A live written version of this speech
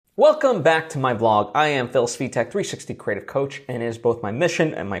Welcome back to my vlog. I am Phil Svitek, 360 Creative Coach, and it is both my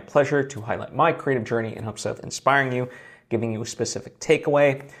mission and my pleasure to highlight my creative journey in hopes of inspiring you, giving you a specific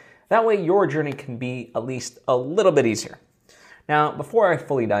takeaway. That way your journey can be at least a little bit easier. Now, before I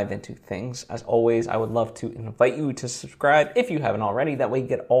fully dive into things, as always, I would love to invite you to subscribe if you haven't already. That way you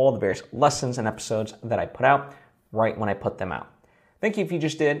get all the various lessons and episodes that I put out right when I put them out. Thank you if you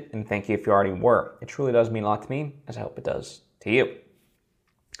just did, and thank you if you already were. It truly does mean a lot to me, as I hope it does to you.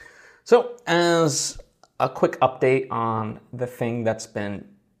 So, as a quick update on the thing that's been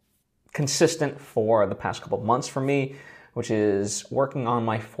consistent for the past couple of months for me, which is working on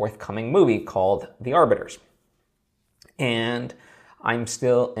my forthcoming movie called The Arbiters. And I'm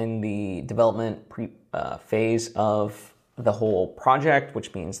still in the development phase of the whole project,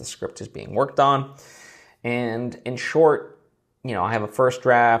 which means the script is being worked on. And in short, I have a first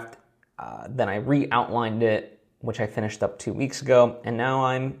draft, then I re-outlined it, which I finished up 2 weeks ago, and now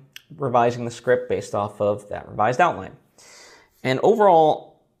I'm revising the script based off of that revised outline. And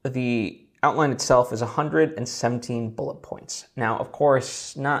overall, the outline itself is 117 bullet points. Now, of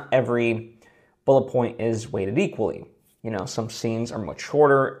course, not every bullet point is weighted equally. Some scenes are much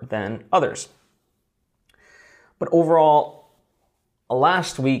shorter than others. But overall,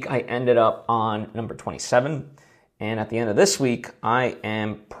 last week I ended up on number 27. And at the end of this week, I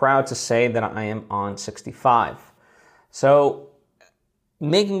am proud to say that I am on 65. So,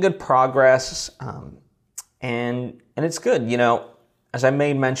 making good progress, and it's good. As I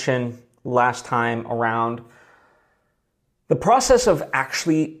made mention last time around, the process of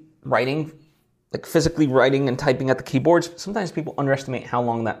actually writing, like physically writing and typing at the keyboards, sometimes people underestimate how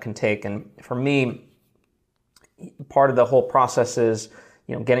long that can take. And for me, part of the whole process is,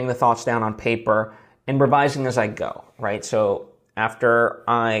 getting the thoughts down on paper and revising as I go, right? So after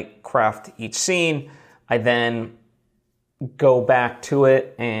I craft each scene, I then go back to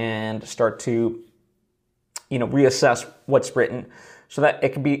it and start to, reassess what's written so that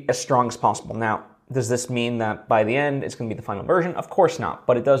it can be as strong as possible. Now, does this mean that by the end it's going to be the final version? Of course not.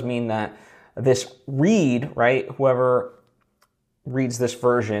 But it does mean that this read, right, whoever reads this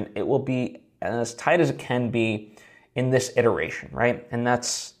version, it will be as tight as it can be in this iteration, right? And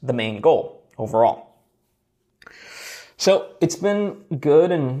that's the main goal overall. So it's been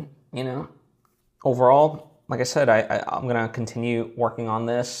good and, overall, like I said, I'm going to continue working on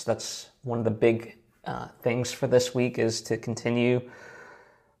this. That's one of the big things for this week, is to continue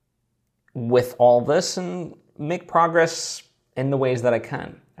with all this and make progress in the ways that I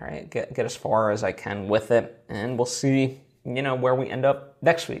can. All right, get as far as I can with it, and we'll see, where we end up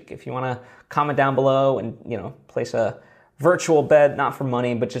next week. If you want to comment down below and, place a virtual bet, not for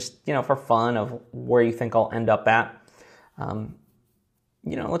money, but just, for fun, of where you think I'll end up at.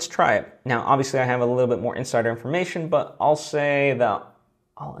 Let's try it. Now, obviously, I have a little bit more insider information, but I'll say that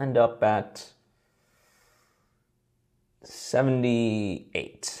I'll end up at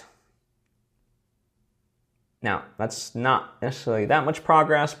 78. Now, that's not necessarily that much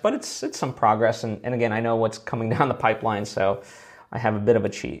progress, but it's some progress. And again, I know what's coming down the pipeline, so I have a bit of a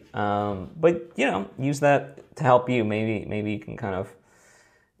cheat. But, use that to help you. Maybe you can kind of,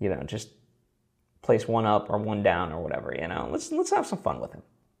 just place one up or one down or whatever, Let's have some fun with it.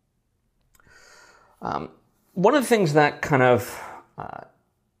 One of the things that kind of,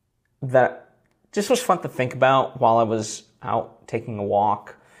 that just was fun to think about while I was out taking a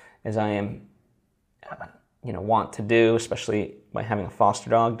walk, as I am, want to do, especially by having a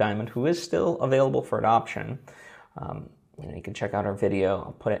foster dog, Diamond, who is still available for adoption. You can check out our video.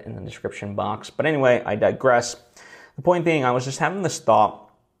 I'll put it in the description box. But anyway, I digress. The point being, I was just having this thought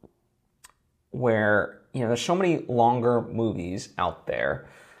where, there's so many longer movies out there,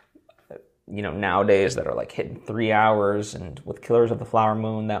 nowadays that are like hitting 3 hours, and with Killers of the Flower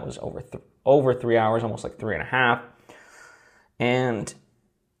Moon, that was over 3 hours, almost like 3.5. And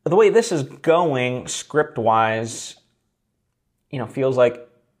the way this is going, script-wise, feels like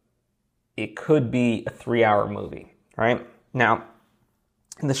it could be a 3-hour movie, right? Now,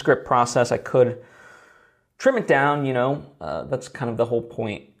 in the script process, I could trim it down, that's kind of the whole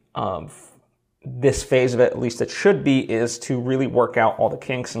point of this phase of it, at least it should be, is to really work out all the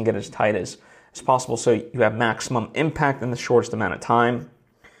kinks and get as tight as possible so you have maximum impact in the shortest amount of time.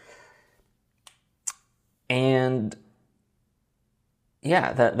 And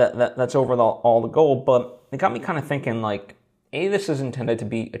yeah, that's overall all the goal, but it got me kind of thinking, like, this is intended to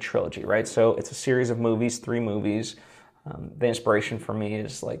be a trilogy, right? So it's a series of movies, 3 movies. The inspiration for me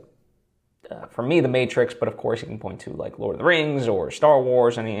is, like, for me, The Matrix, but of course you can point to like Lord of the Rings or Star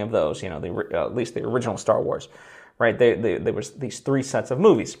Wars, any of those, at least the original Star Wars, right? There was these 3 sets of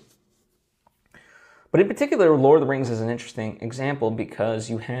movies. But in particular, Lord of the Rings is an interesting example because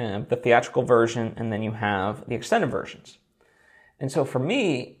you have the theatrical version and then you have the extended versions. And so for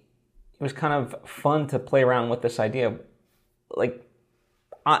me, it was kind of fun to play around with this idea. Like,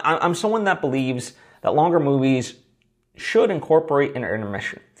 I'm someone that believes that longer movies should incorporate an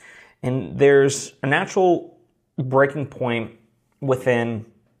intermission. And there's a natural breaking point within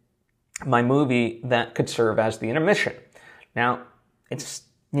my movie that could serve as the intermission. Now, it's,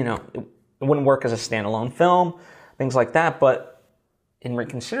 it wouldn't work as a standalone film, things like that, but in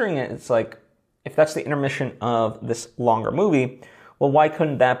reconsidering it, it's like, if that's the intermission of this longer movie, well, why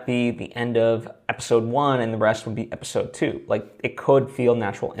couldn't that be the end of episode 1 and the rest would be episode 2? Like, it could feel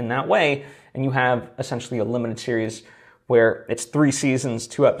natural in that way, and you have essentially a limited series where it's 3 seasons,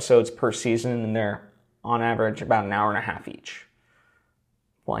 2 episodes per season, and they're on average about an hour and a half each.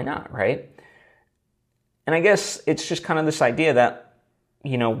 Why not, right? And I guess it's just kind of this idea that,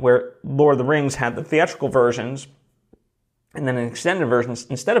 where Lord of the Rings had the theatrical versions and then an extended versions,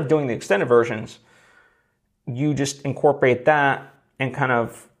 instead of doing the extended versions, you just incorporate that and kind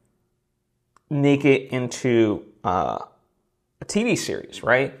of make it into a TV series,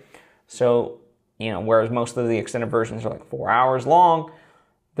 right? So, whereas most of the extended versions are like 4 hours long,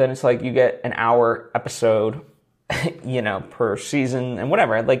 then it's like you get an hour episode, per season and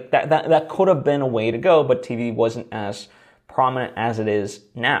whatever. Like that could have been a way to go, but TV wasn't as prominent as it is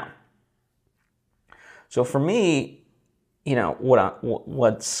now. So for me,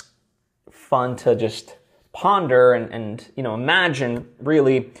 what's fun to just ponder and imagine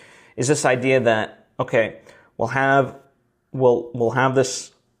really is this idea that, okay, we'll have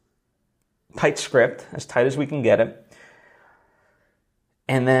this tight script, as tight as we can get it,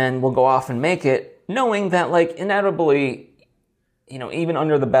 and then we'll go off and make it, knowing that, like, inevitably, even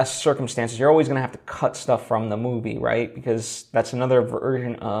under the best circumstances, you're always going to have to cut stuff from the movie, right? Because that's another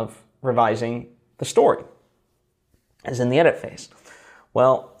version of revising the story, as in the edit phase.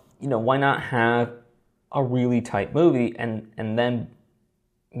 Well, why not have a really tight movie and then,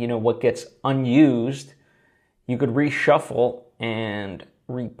 what gets unused, you could reshuffle and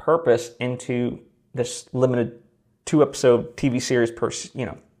repurpose into this limited 2-episode TV series per,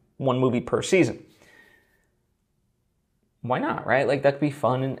 1 movie per season. Why not, right? Like, that could be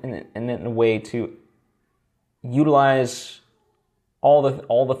fun and in a way to utilize all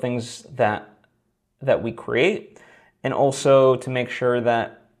the things that we create, and also to make sure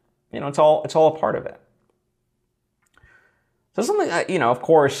that it's all a part of it. So something of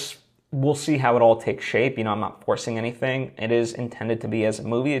course, we'll see how it all takes shape. I'm not forcing anything. It is intended to be as a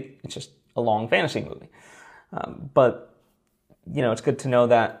movie. It's just a long fantasy movie. But it's good to know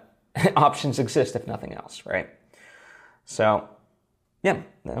that options exist, if nothing else, right? So, yeah,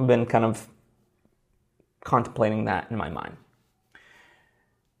 I've been kind of contemplating that in my mind.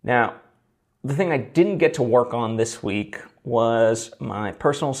 Now, the thing I didn't get to work on this week was my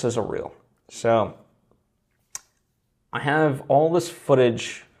personal sizzle reel. So, I have all this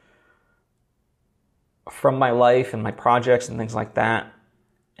footage from my life and my projects and things like that.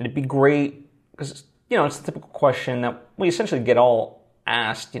 And it'd be great because, it's a typical question that we essentially get all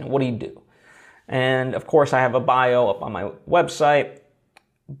asked, what do you do? And of course, I have a bio up on my website,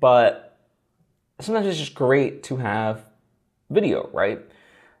 but sometimes it's just great to have video, right?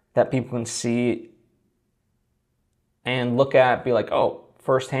 That people can see and look at, be like, oh,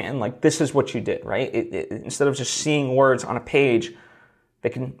 firsthand, like, this is what you did, right? Instead of just seeing words on a page, they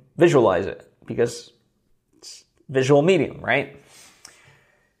can visualize it because it's visual medium, right?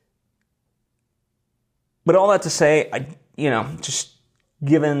 But all that to say, just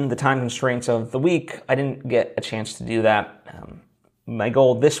given the time constraints of the week, I didn't get a chance to do that. My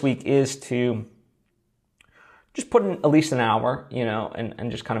goal this week is to just put in at least an hour,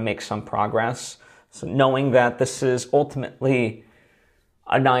 and just kind of make some progress. So knowing that this is ultimately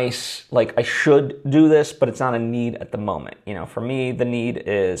a nice, like, I should do this, but it's not a need at the moment. For me, the need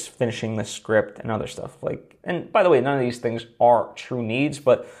is finishing the script and other stuff. And by the way, none of these things are true needs,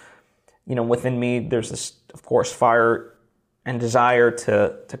 but, within me, there's this, of course, fire and desire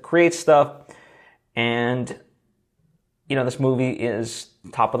to create stuff. And, this movie is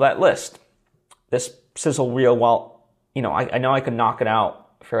top of that list. This sizzle reel, while, I know I could knock it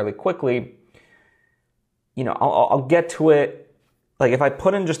out fairly quickly, I'll get to it. Like, if I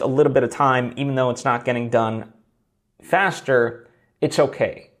put in just a little bit of time, even though it's not getting done faster, it's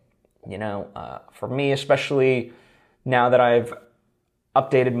okay. For me, especially now that I've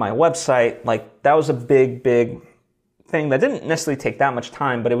updated my website, like, that was a big thing that didn't necessarily take that much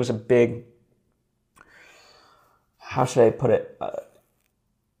time, but it was a big, how should I put it?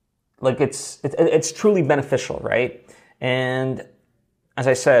 It's truly beneficial, right? And as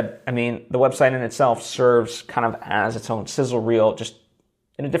I said, I mean, the website in itself serves kind of as its own sizzle reel, just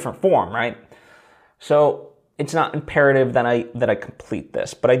in a different form, right? So it's not imperative that I complete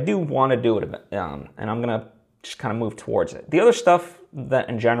this, but I do want to do it, and I'm gonna just kind of move towards it. The other stuff that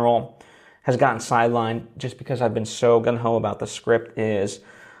in general has gotten sidelined just because I've been so gung-ho about the script is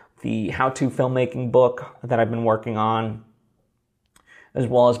the how-to filmmaking book that I've been working on, as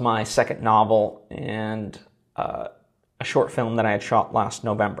well as my second novel and a short film that I had shot last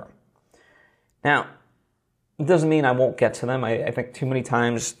November. Now, it doesn't mean I won't get to them. I think too many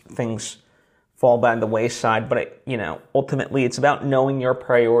times things fall by the wayside, but ultimately it's about knowing your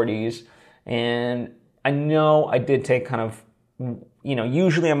priorities. And I know I did take kind of,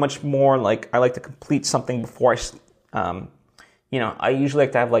 usually I'm much more like, I like to complete something before I usually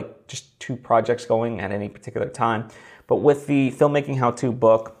like to have like just 2 projects going at any particular time. But with the filmmaking how-to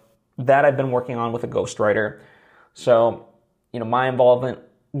book, that I've been working on with a ghostwriter. So, my involvement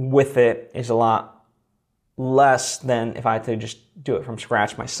with it is a lot less than if I had to just do it from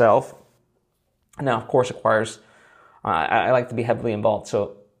scratch myself. Now, of course, I like to be heavily involved,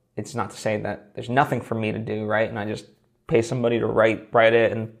 so it's not to say that there's nothing for me to do, right? And I just pay somebody to write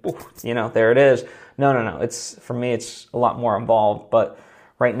it, and there it is. No. For me, it's a lot more involved. But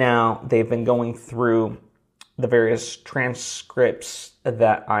right now, they've been going through the various transcripts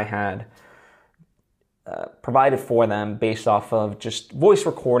that I had provided for them based off of just voice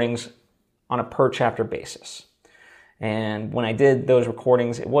recordings on a per chapter basis. And when I did those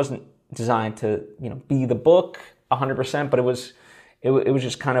recordings, it wasn't designed to be the book 100%, but it was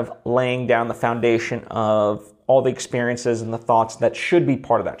just kind of laying down the foundation of all the experiences and the thoughts that should be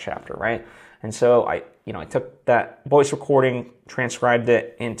part of that chapter, right? And so I took that voice recording, transcribed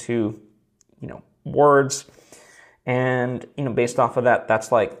it into words, and based off of that,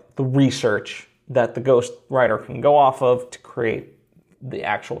 that's like the research that the ghost writer can go off of to create the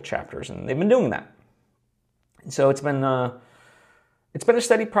actual chapters, and they've been doing that. And so it's been a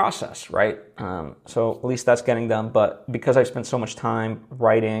steady process, right? So at least that's getting done. But because I've spent so much time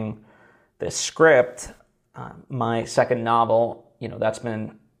writing this script, my second novel, that's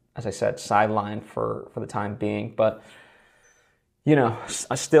been, as I said, sidelined for the time being. But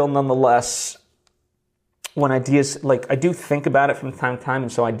I still nonetheless, when ideas, like, I do think about it from time to time,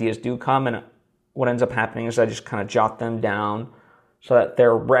 and so ideas do come, and what ends up happening is I just kind of jot them down so that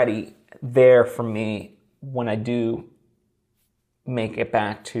they're ready there for me when I do make it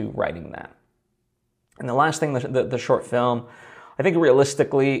back to writing that. And the last thing, the short film, I think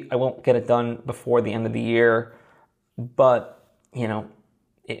realistically I won't get it done before the end of the year, but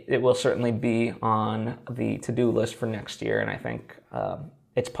it will certainly be on the to-do list for next year, and I think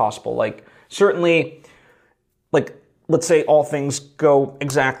it's possible. Like, certainly, like, let's say all things go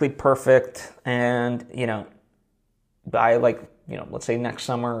exactly perfect, and by let's say next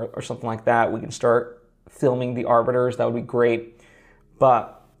summer or something like that, we can start filming The Arbiters. That would be great.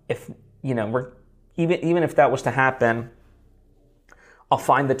 But if we're even if that was to happen, I'll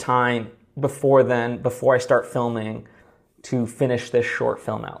find the time before I start filming, to finish this short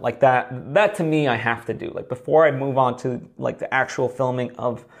film out. Like that to me I have to do. Like, before I move on to like the actual filming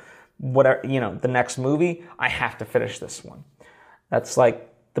of whatever, the next movie, I have to finish this one. That's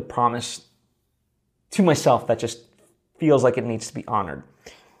like the promise to myself that just feels like it needs to be honored.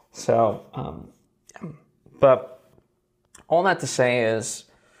 So, but all that to say is,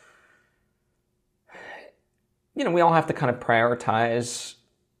 we all have to kind of prioritize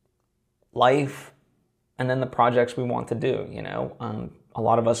life and then the projects we want to do. A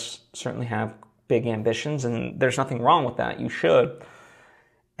lot of us certainly have big ambitions, and there's nothing wrong with that. You should.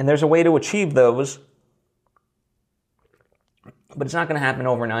 And there's a way to achieve those, but it's not going to happen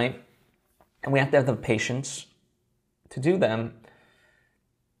overnight. And we have to have the patience to do them,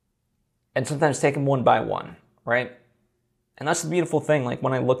 and sometimes take them one by one, right? And that's the beautiful thing. Like,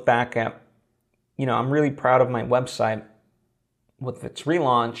 when I look back at, I'm really proud of my website with its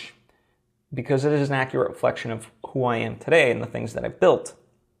relaunch, because it is an accurate reflection of who I am today and the things that I've built.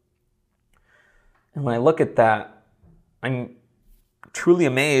 And when I look at that, I'm truly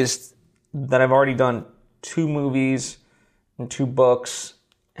amazed that I've already done 2 movies and 2 books,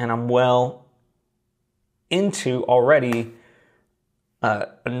 and I'm well into already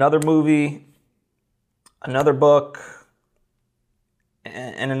another movie, another book,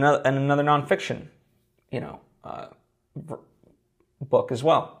 and another nonfiction, book as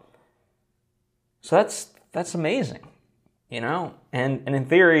well. So that's amazing, And in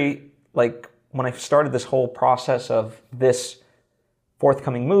theory, like, when I started this whole process of this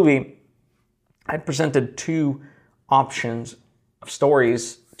forthcoming movie, I presented 2 options of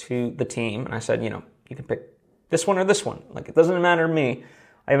stories to the team, and I said, you can pick this one or this one. Like, it doesn't matter to me.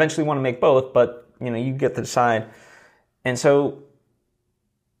 I eventually want to make both, but, you get to decide. And so,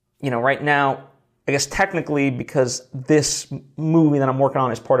 right now, I guess technically, because this movie that I'm working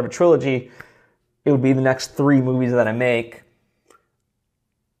on is part of a trilogy, it would be the next 3 movies that I make.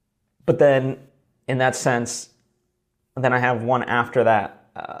 But then, in that sense, then I have one after that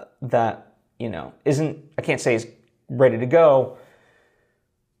that, I can't say is ready to go,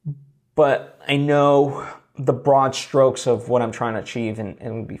 but I know the broad strokes of what I'm trying to achieve, and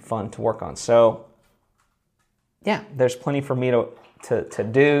it would be fun to work on. So, yeah, there's plenty for me to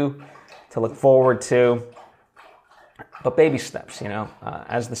do, to look forward to, but baby steps,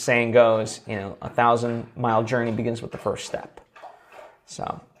 as the saying goes, 1,000-mile journey begins with the first step.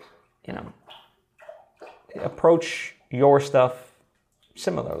 So, approach your stuff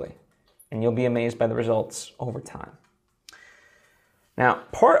similarly, and you'll be amazed by the results over time. Now,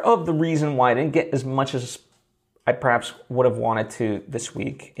 part of the reason why I didn't get as much as I perhaps would have wanted to this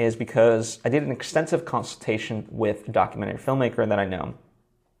week is because I did an extensive consultation with a documentary filmmaker that I know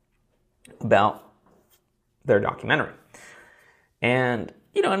about their documentary. And,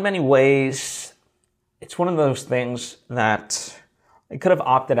 in many ways, it's one of those things that I could have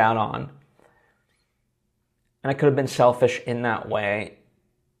opted out on. And I could have been selfish in that way.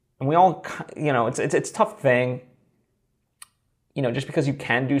 And we all, it's a tough thing. Just because you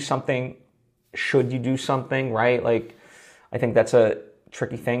can do something, should you do something, right? Like, I think that's a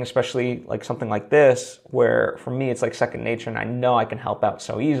tricky thing, especially like something like this, where for me, it's like second nature, and I know I can help out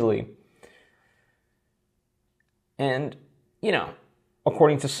so easily. And,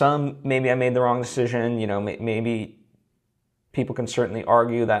 according to some, maybe I made the wrong decision. Maybe people can certainly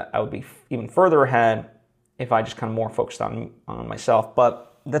argue that I would be even further ahead if I just kind of more focused on myself.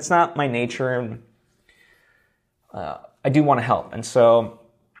 But that's not my nature, and I do want to help. And so,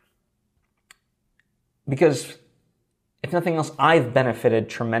 because if nothing else, I've benefited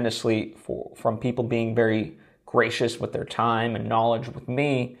tremendously from people being very gracious with their time and knowledge with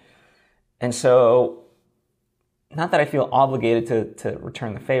me. And so, not that I feel obligated to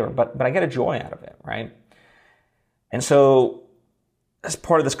return the favor, but I get a joy out of it, right? And so, as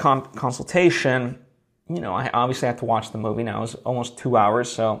part of this consultation, I obviously have to watch the movie. Now, it was almost 2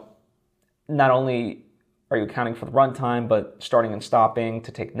 hours, so not only are you accounting for the runtime, but starting and stopping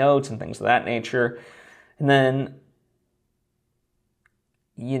to take notes and things of that nature. And then,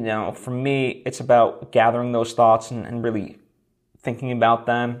 for me, it's about gathering those thoughts and really thinking about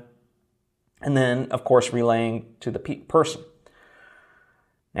them. And then, of course, relaying to the person.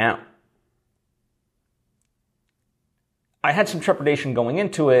 Now, I had some trepidation going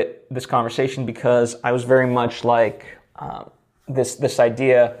into this conversation, because I was very much like this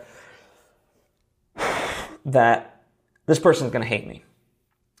idea that this person's going to hate me.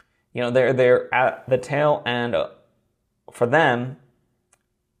 They're at the tail end for them,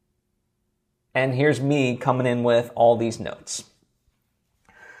 and here's me coming in with all these notes.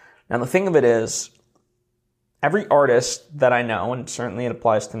 Now, the thing of it is, every artist that I know, and certainly it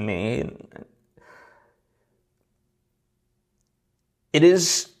applies to me, it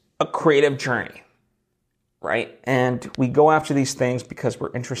is a creative journey, right? And we go after these things because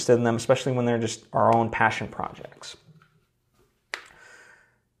we're interested in them, especially when they're just our own passion projects.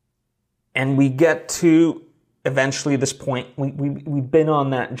 And we get to eventually this point, we've been on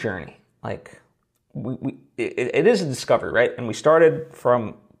that journey. Like, it is a discovery, right? And we started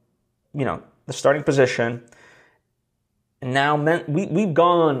from, the starting position. And now we've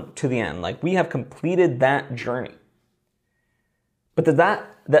gone to the end. Like, we have completed that journey. But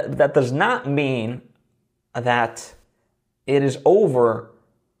that does not mean that it is over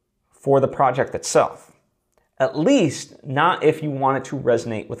for the project itself. At least not if you want it to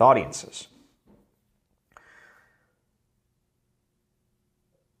resonate with audiences.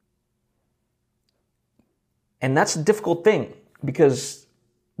 And that's a difficult thing, because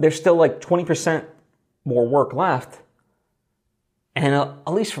there's still like 20% more work left. And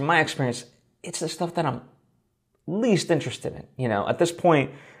at least from my experience, it's the stuff that I'm least interested in. At this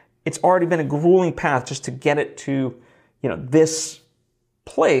point, it's already been a grueling path just to get it to, this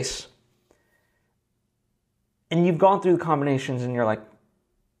place. And you've gone through the combinations and you're like,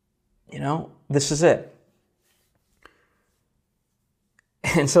 this is it.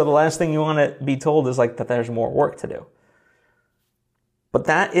 And so the last thing you want to be told is like that there's more work to do. But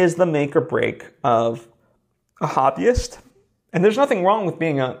that is the make or break of a hobbyist. And there's nothing wrong with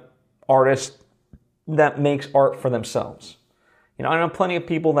being an artist that makes art for themselves. I know plenty of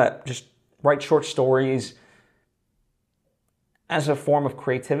people that just write short stories as a form of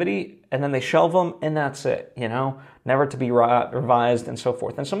creativity, and then they shelve them, and that's it, never to be revised and so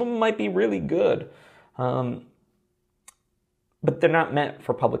forth. And some of them might be really good. but they're not meant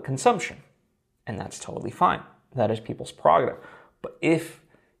for public consumption. And that's totally fine. That is people's prerogative. But if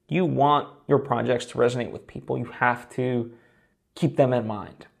you want your projects to resonate with people, you have to keep them in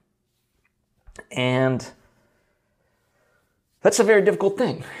mind. And that's a very difficult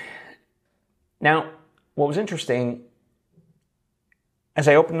thing. Now, what was interesting, as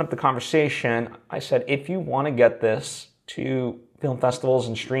I opened up the conversation, I said, if you want to get this to film festivals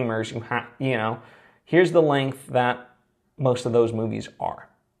and streamers, here's the length that most of those movies are.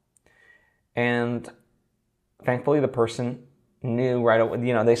 And thankfully, the person knew right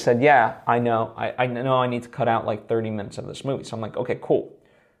away. They said, yeah, I know. I know I need to cut out like 30 minutes of this movie. So I'm like, okay, cool.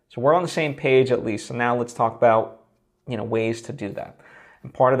 So we're on the same page at least. So now let's talk about, ways to do that.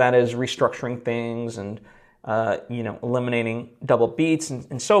 And part of that is restructuring things and, eliminating double beats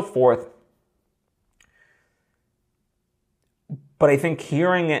and so forth. But I think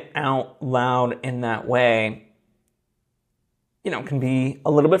hearing it out loud in that way, can be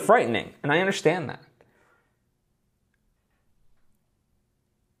a little bit frightening. And I understand that.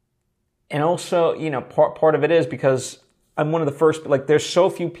 And also, part of it is because I'm one of the first, there's so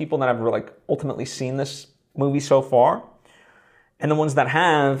few people that have ultimately seen this movie so far. And the ones that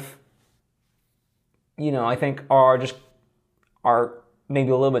have, I think are maybe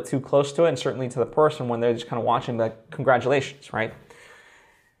a little bit too close to it, and certainly to the person when they're just kind of watching, congratulations, right?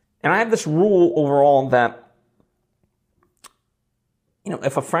 And I have this rule overall that,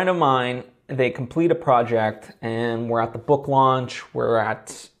 if a friend of mine, they complete a project and we're at the book launch, we're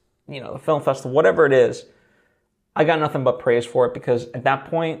at, the film festival, whatever it is, I got nothing but praise for it, because at that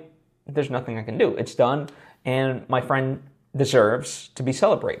point, there's nothing I can do. It's done, and my friend deserves to be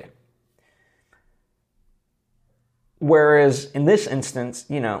celebrated. Whereas in this instance,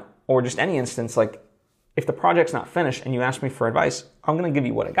 or just any instance, if the project's not finished and you ask me for advice, I'm going to give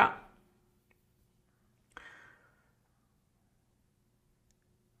you what I got.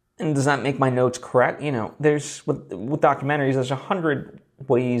 And does that make my notes correct? There's, with documentaries, there's 100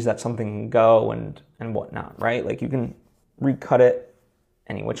 ways that something can go and whatnot, right? You can recut it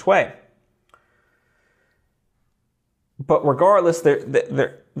any which way. But regardless,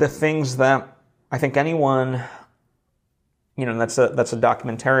 the things that I think anyone, that's a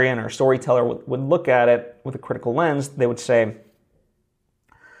documentarian or a storyteller would look at it with a critical lens. They would say,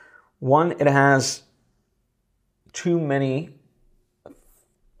 one, it has too many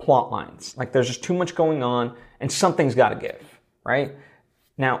plot lines. There's just too much going on, and something's got to give, right?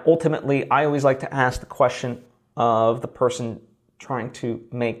 Now, ultimately, I always like to ask the question of the person trying to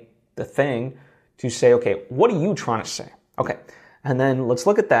make the thing, to say, okay, what are you trying to say? Okay, and then let's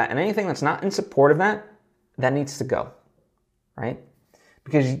look at that, and anything that's not in support of that needs to go, right?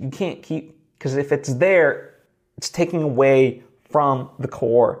 Because you can't because if it's there, it's taking away from the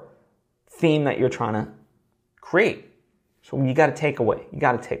core theme that you're trying to create. So you got to take away.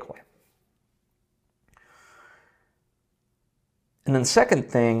 And then the second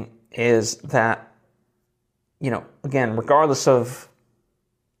thing is that, again, regardless of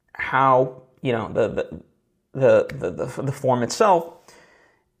how, the form itself,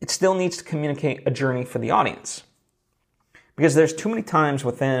 it still needs to communicate a journey for the audience. Because there's too many times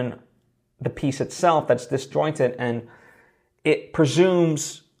within the piece itself that's disjointed, and it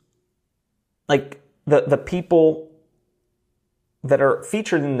presumes, the people that are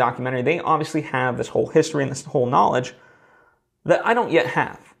featured in the documentary, they obviously have this whole history and this whole knowledge that I don't yet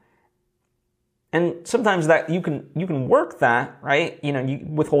have. And sometimes that you can work that, right?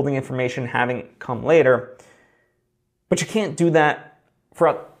 Withholding information, having it come later, but you can't do that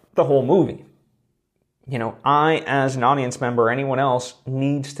throughout the whole movie. I, as an audience member, or anyone else,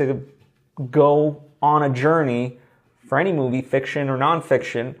 needs to go on a journey for any movie, fiction or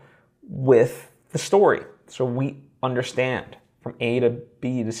nonfiction, with the story, so we understand from A to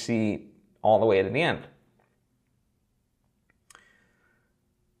B to C all the way to the end.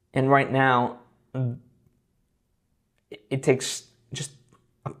 And right now, it takes just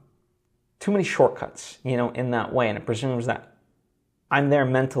too many shortcuts, in that way. And it presumes that I'm there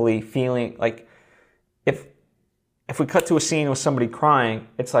mentally feeling if we cut to a scene with somebody crying,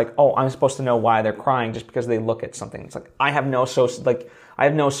 it's oh, I'm supposed to know why they're crying just because they look at something. It's I have no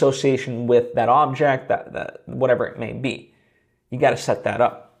association with that object, that whatever it may be. You got to set that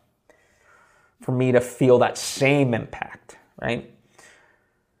up for me to feel that same impact, right?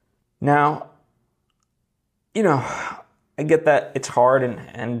 Now, I get that it's hard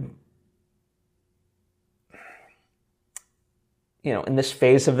and in this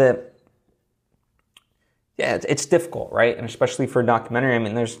phase of it, yeah, it's difficult, right? And especially for a documentary,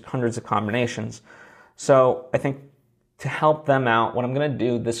 there's hundreds of combinations. So I think to help them out, what I'm going to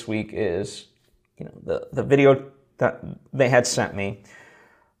do this week is, the video that they had sent me.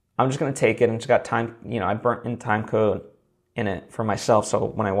 I'm just going to take it, and it's got time, I burnt in time code in it for myself, so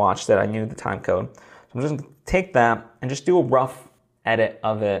when I watched it, I knew the time code. So I'm just going to take that and just do a rough edit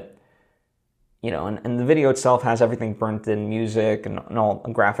of it, and the video itself has everything burnt in, music and all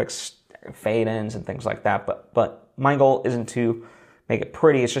graphics, fade-ins and things like that, but my goal isn't to make it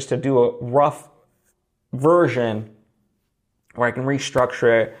pretty, it's just to do a rough version where I can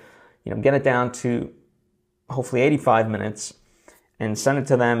restructure it, get it down to hopefully 85 minutes and send it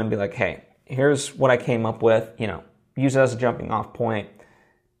to them and be like, hey, here's what I came up with, use it as a jumping off point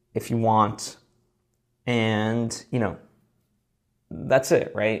if you want. And, that's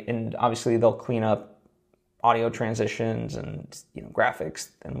it, right? And obviously they'll clean up audio transitions and, graphics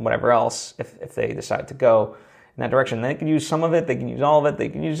and whatever else if they decide to go in that direction. They can use some of it, they can use all of it, they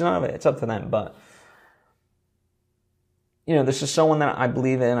can use none of it. It's up to them. But, this is someone that I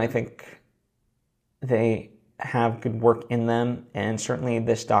believe in. I think they have good work in them, and certainly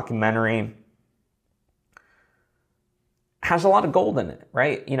this documentary has a lot of gold in it,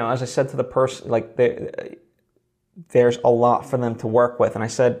 right? As I said to the person, like, there's a lot for them to work with, and I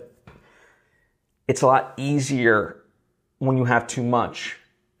said it's a lot easier when you have too much,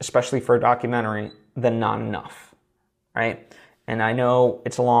 especially for a documentary, than not enough, right? And I know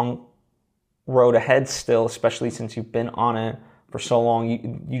it's a long road ahead still, especially since you've been on it for so long,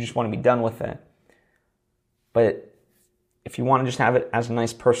 you just want to be done with it. But if you want to just have it as a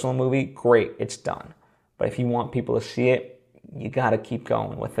nice personal movie, great, it's done. But if you want people to see it, you got to keep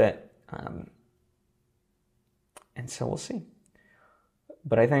going with it. And so we'll see.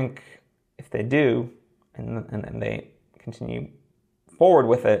 But I think if they do, and then they continue forward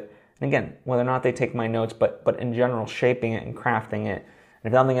with it, and again, whether or not they take my notes, but in general, shaping it and crafting it,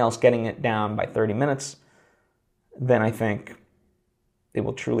 and if nothing else, getting it down by 30 minutes, then I think they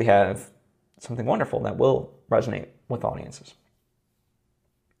will truly have something wonderful that will resonate with audiences.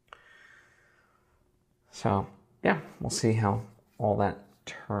 So, yeah, we'll see how all that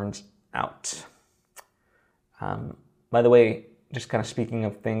turns out. By the way, just kind of speaking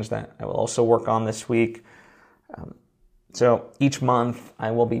of things that I will also work on this week. So each month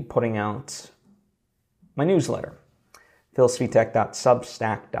I will be putting out my newsletter,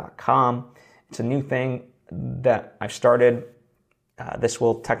 philsvitek.substack.com. It's a new thing that I've started. This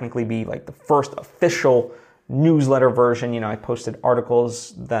will technically be like the first official newsletter version. I posted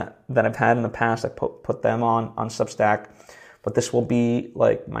articles that I've had in the past. I put them on Substack, but this will be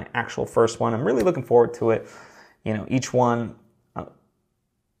like my actual first one. I'm really looking forward to it. Each one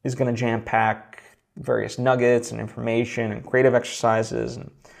is going to jam-pack various nuggets and information and creative exercises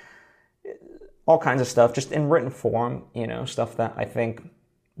and all kinds of stuff, just in written form, stuff that I think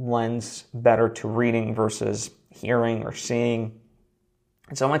lends better to reading versus hearing or seeing.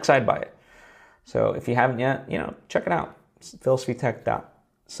 And so I'm excited by it. So if you haven't yet, check it out. It's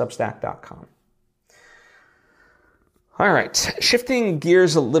philsvitek.substack.com. All right, shifting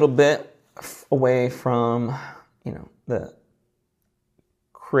gears a little bit away from, the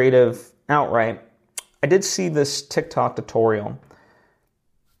creative outright. I did see this TikTok tutorial,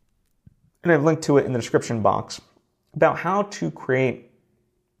 and I've linked to it in the description box, about how to create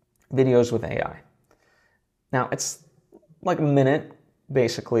videos with AI. Now, it's like a minute,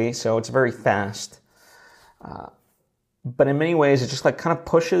 basically, so it's very fast. But in many ways, it just like kind of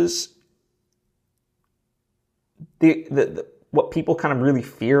pushes the what people kind of really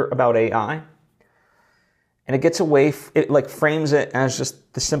fear about AI. And it gets away, it like frames it as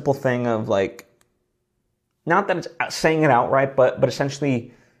just the simple thing of like, not that it's saying it outright, but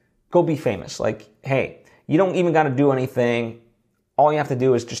essentially go be famous. Like, hey, you don't even got to do anything. All you have to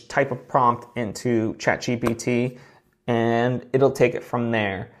do is just type a prompt into ChatGPT and it'll take it from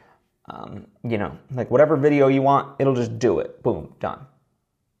there. Like whatever video you want, it'll just do it. Boom, done.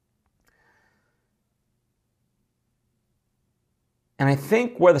 And I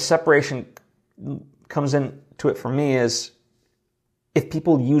think where the separation comes into it for me is if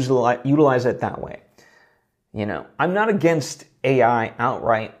people utilize it that way. I'm not against AI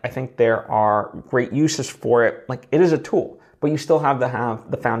outright. I think there are great uses for it. Like, it is a tool, but you still have to have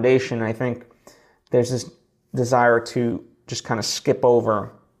the foundation. I think there's this desire to just kind of skip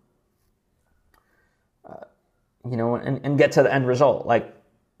over, and get to the end result. Like,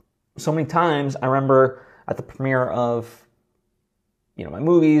 so many times I remember at the premiere of, my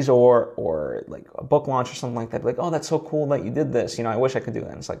movies or like a book launch or something like that, like, oh, that's so cool that you did this. I wish I could do that.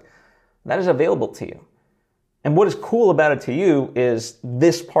 And it's like, that is available to you. And what is cool about it to you is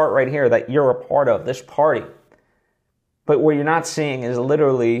this part right here that you're a part of, this party. But what you're not seeing is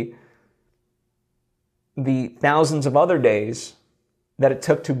literally the thousands of other days that it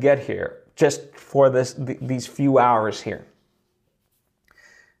took to get here just for these few hours here.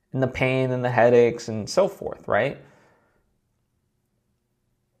 And the pain and the headaches and so forth, right?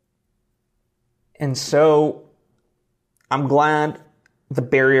 And so I'm glad the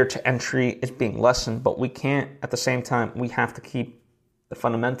barrier to entry is being lessened, but we can't, at the same time, we have to keep the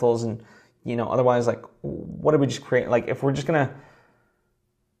fundamentals and, otherwise, like, what do we just create? Like, if we're just going to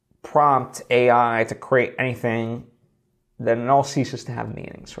prompt AI to create anything, then it all ceases to have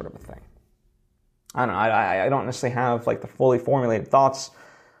meaning, sort of a thing. I don't know. I don't necessarily have, like, the fully formulated thoughts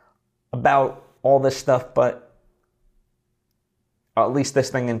about all this stuff, but at least this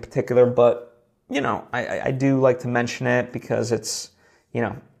thing in particular, but I do like to mention it because it's,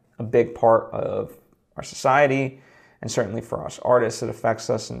 a big part of our society, and certainly for us artists, it affects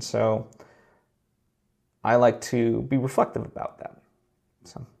us. And so I like to be reflective about that.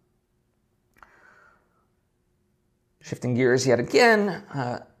 So shifting gears yet again,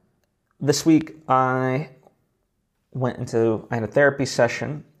 this week I had a therapy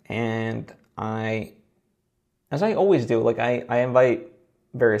session, and as I always do, like I invite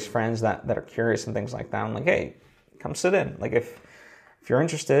various friends that are curious and things like that. I'm like, hey, come sit in. Like if you're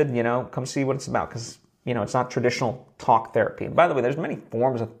interested, come see what it's about, because it's not traditional talk therapy. And by the way, there's many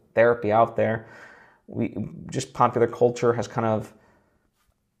forms of therapy out there. Popular culture has kind of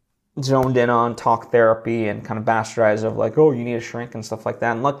zoned in on talk therapy and kind of bastardized of like, oh, you need a shrink and stuff like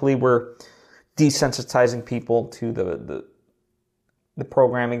that. And luckily, we're desensitizing people to the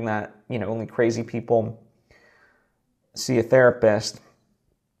programming that only crazy people see a therapist.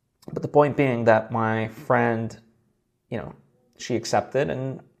 But the point being that my friend, she accepted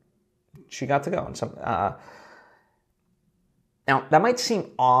and she got to go. And now that might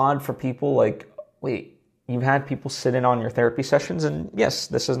seem odd for people, like, wait, you've had people sit in on your therapy sessions? And yes,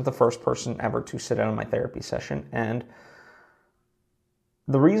 this isn't the first person ever to sit in on my therapy session. And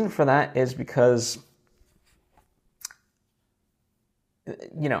the reason for that is because,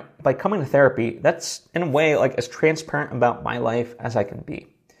 by coming to therapy, that's in a way like as transparent about my life as I can be.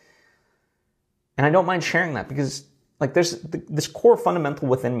 And I don't mind sharing that because like there's this core fundamental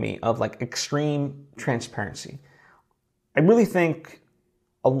within me of like extreme transparency. I really think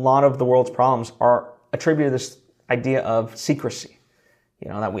a lot of the world's problems are attributed to this idea of secrecy.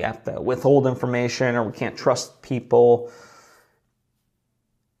 That we have to withhold information or we can't trust people.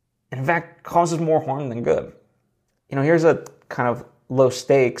 And in fact, causes more harm than good. Here's a kind of low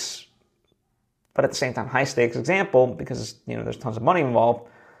stakes, but at the same time high stakes example, because there's tons of money involved.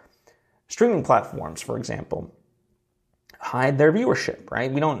 Streaming platforms, for example, hide their viewership,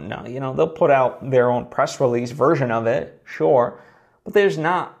 right? We don't know. They'll put out their own press release version of it, sure, but there's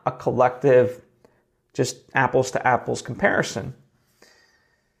not a collective, just apples to apples comparison.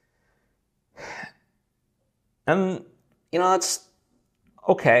 And, that's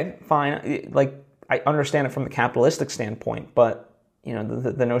okay, fine. Like, I understand it from the capitalistic standpoint, but,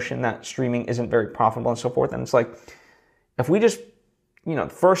 the notion that streaming isn't very profitable and so forth. And it's like, if we just, the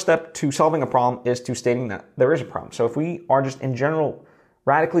first step to solving a problem is to stating that there is a problem. So if we are just in general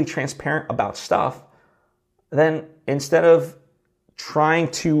radically transparent about stuff, then instead of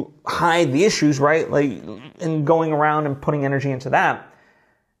trying to hide the issues, right, like, and going around and putting energy into that,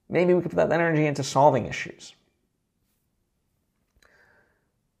 maybe we could put that energy into solving issues.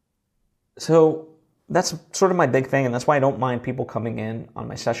 So that's sort of my big thing, and that's why I don't mind people coming in on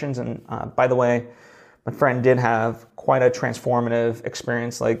my sessions. And by the way, my friend did have quite a transformative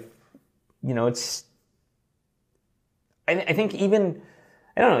experience. Like, it's, I think even,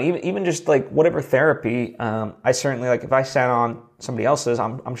 I don't know, even just like whatever therapy, I certainly, like if I sat on somebody else's,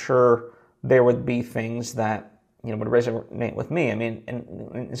 I'm sure there would be things that, would resonate with me. I mean,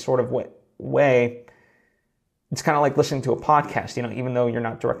 in a sort of way, it's kind of like listening to a podcast, even though you're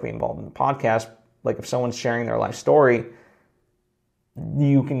not directly involved in the podcast. Like if someone's sharing their life story,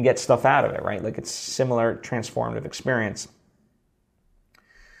 you can get stuff out of it, right? Like it's similar transformative experience.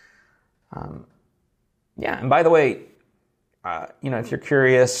 And by the way, if you're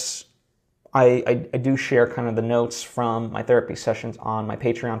curious, I do share kind of the notes from my therapy sessions on my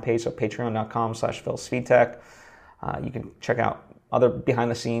Patreon page, so patreon.com/PhilSvitek. You can check out other behind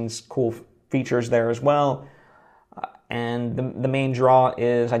the scenes cool features there as well. And the main draw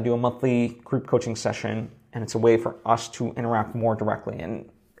is I do a monthly group coaching session, and it's a way for us to interact more directly. And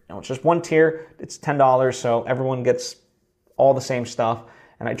it's just one tier, it's $10, so everyone gets all the same stuff,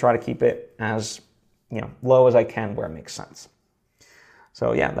 and I try to keep it as low as I can where it makes sense.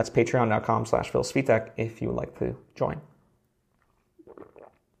 So yeah, that's patreon.com/PhilSvitek if you would like to join.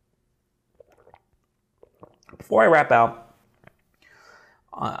 Before I wrap out,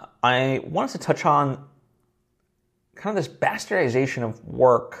 I wanted to touch on kind of this bastardization of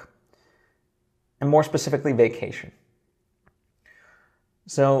work and more specifically vacation.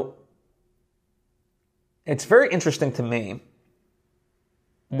 So it's very interesting to me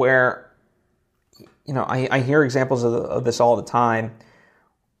where, I hear examples of this all the time,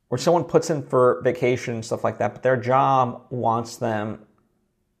 where someone puts in for vacation and stuff like that, but their job wants them,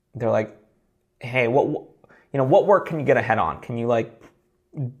 they're like, hey, what work can you get ahead on? Can you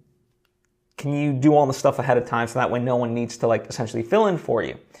do all the stuff ahead of time so that way no one needs to essentially fill in for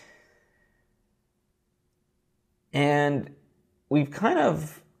you? And we've kind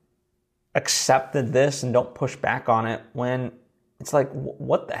of accepted this and don't push back on it when it's like,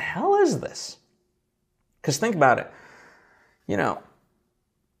 what the hell is this? Because think about it.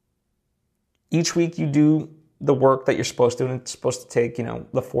 Each week you do the work that you're supposed to, and it's supposed to take,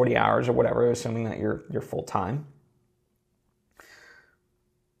 the 40 hours or whatever, assuming that you're full-time.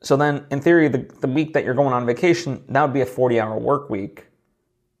 So then, in theory, the week that you're going on vacation, that would be a 40-hour work week.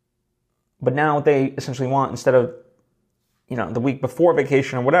 But now what they essentially want, instead of, the week before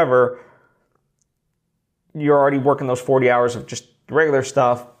vacation or whatever, you're already working those 40 hours of just regular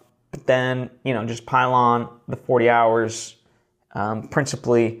stuff, but then, just pile on the 40 hours,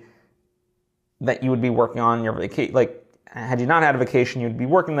 principally, that you would be working on your vacation. Had you not had a vacation, you'd be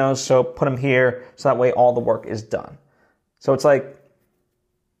working those, so put them here, so that way all the work is done. So it's like,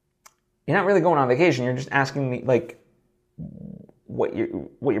 you're not really going on vacation, you're just asking me, what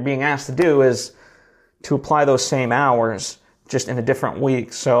you're being asked to do is to apply those same hours, just in a different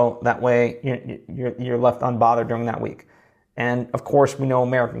week, so that way you're left unbothered during that week. And of course, we know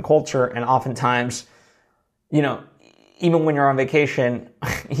American culture, and oftentimes, even when you're on vacation,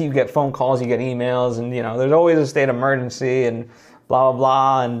 you get phone calls, you get emails, and, there's always a state of emergency and blah,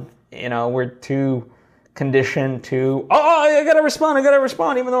 blah, blah. And, we're too conditioned to, I gotta respond,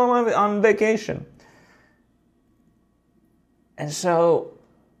 even though I'm on vacation. And so,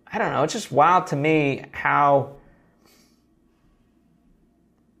 I don't know, it's just wild to me how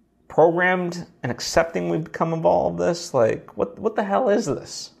programmed and accepting we've become of all of this. What the hell is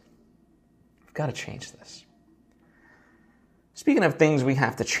this? We've got to change this. Speaking of things we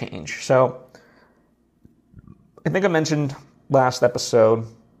have to change, so I think I mentioned last episode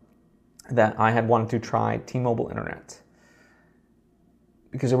that I had wanted to try T-Mobile Internet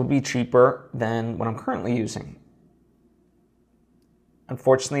because it would be cheaper than what I'm currently using.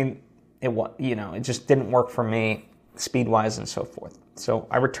 Unfortunately, it just didn't work for me speed-wise and so forth. So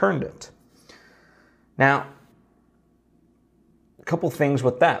I returned it. Now, a couple things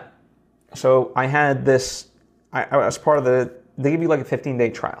with that. So I had this, I was part of they give you a 15-day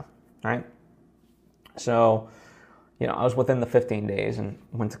trial, right? So, I was within the 15 days and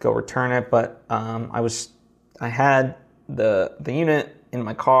went to go return it, but I had the unit in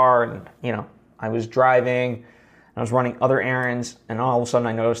my car, and, I was driving, and I was running other errands, and all of a sudden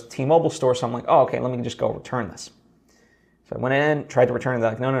I noticed T-Mobile store, so I'm like, oh, okay, let me just go return this. So I went in, tried to return it,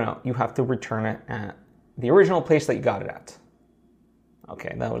 they're like, no, you have to return it at the original place that you got it at.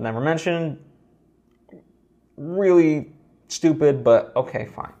 Okay, that was never mentioned. Really stupid, but okay,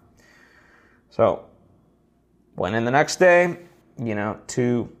 fine. So, went in the next day,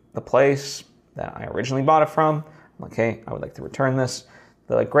 to the place that I originally bought it from. I'm like, hey, I would like to return this.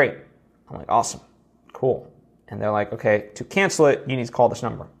 They're like, great. I'm like, awesome, cool. And they're like, okay, to cancel it, you need to call this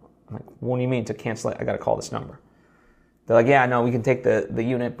number. I'm like, what do you mean to cancel it? I got to call this number. They're like, yeah, no, we can take the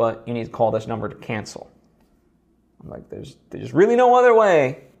unit, but you need to call this number to cancel. I'm like, there's really no other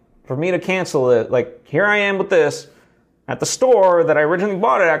way for me to cancel it. Here I am with this at the store that I originally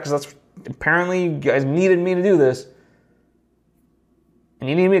bought it at, because that's apparently you guys needed me to do this. And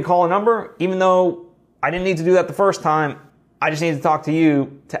you need me to call a number, even though I didn't need to do that the first time. I just need to talk to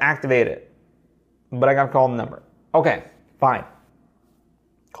you to activate it. But I got to call the number. Okay, fine.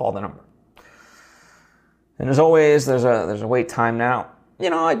 Call the number. And as always, there's a wait time now.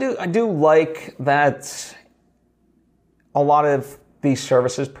 I do like that a lot of these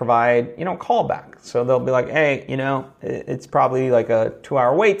services provide, callback. So they'll be like, hey, it's probably a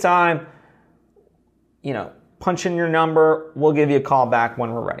 2-hour wait time. Punch in your number. We'll give you a call back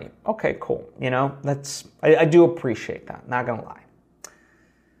when we're ready. Okay, cool. I do appreciate that. Not going to lie.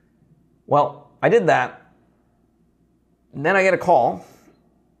 Well, I did that. And then I get a call.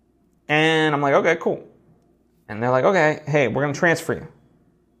 And I'm like, okay, cool. And they're like, okay, hey, we're going to transfer you.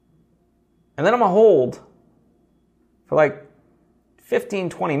 And then I'm on hold for 15,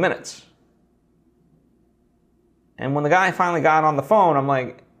 20 minutes. And when the guy finally got on the phone, I'm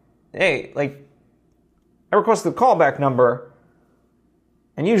like, hey, I requested the callback number.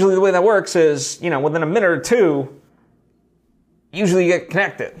 And usually the way that works is, within a minute or two, usually you get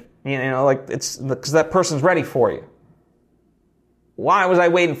connected. It's because that person's ready for you. why was I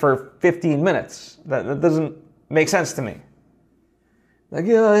waiting for 15 minutes? That doesn't make sense to me. Like,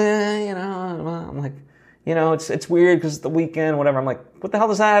 yeah, I'm like, it's weird because it's the weekend, whatever. I'm like, what the hell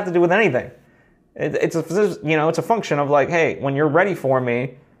does that have to do with anything? It's a function of like, hey, when you're ready for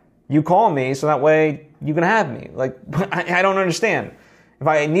me, you call me so that way you can have me. Like, I don't understand.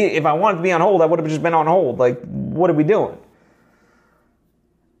 If I wanted to be on hold, I would have just been on hold. Like, what are we doing?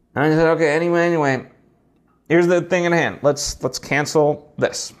 And I said, okay, anyway, here's the thing in hand. Let's cancel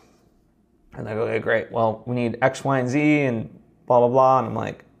this. And I go, okay, great. Well, we need X, Y, and Z, and blah, blah, blah. And I'm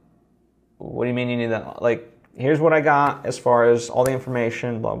like, what do you mean you need that? Like, here's what I got as far as all the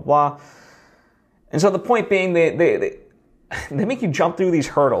information, blah, blah, blah. And so the point being, they make you jump through these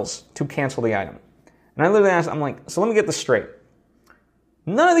hurdles to cancel the item. And I literally asked, I'm like, so let me get this straight.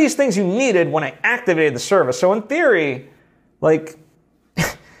 None of these things you needed when I activated the service. So in theory, like,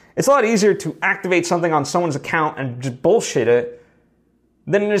 it's a lot easier to activate something on someone's account and just bullshit it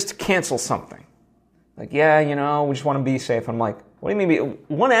than it is to cancel something. Like, yeah, we just want to be safe. I'm like, what do you mean?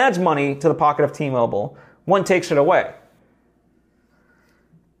 One adds money to the pocket of T-Mobile, one takes it away.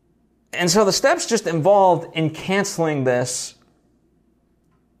 And so the steps just involved in canceling this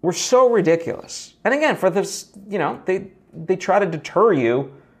were so ridiculous. And again, for this, they try to deter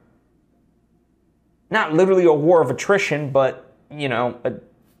you. Not literally a war of attrition, but, a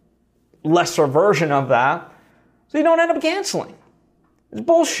lesser version of that. So you don't end up canceling. It's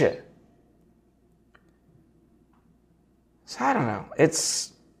bullshit. So I don't know.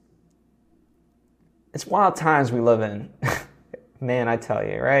 It's wild times we live in. Man, I tell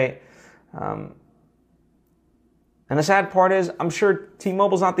you, right? And the sad part is, I'm sure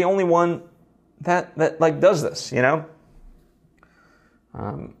T-Mobile's not the only one that does this, They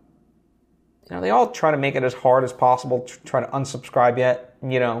all try to make it as hard as possible to try to unsubscribe yet,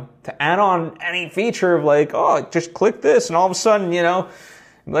 to add on any feature of like, oh, just click this, and all of a sudden,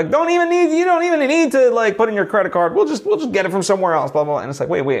 like, you don't even need to like put in your credit card. We'll just get it from somewhere else, blah, blah, blah. And it's like,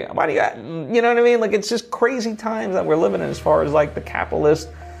 wait, why do you got, you know what I mean? Like, it's just crazy times that we're living in as far as like the capitalist,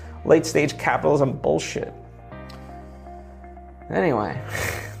 late stage capitalism bullshit. Anyway,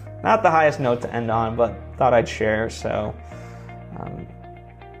 not the highest note to end on, but thought I'd share. So,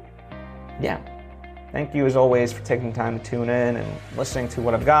 yeah. Thank you as always for taking time to tune in and listening to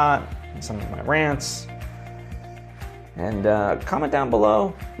what I've got and some of my rants. And comment down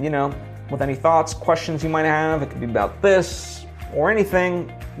below, with any thoughts, questions you might have. It could be about this or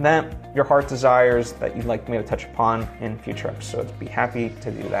anything that your heart desires that you'd like me to touch upon in future episodes. Be happy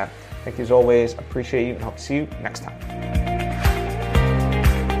to do that. Thank you as always. Appreciate you and hope to see you next time.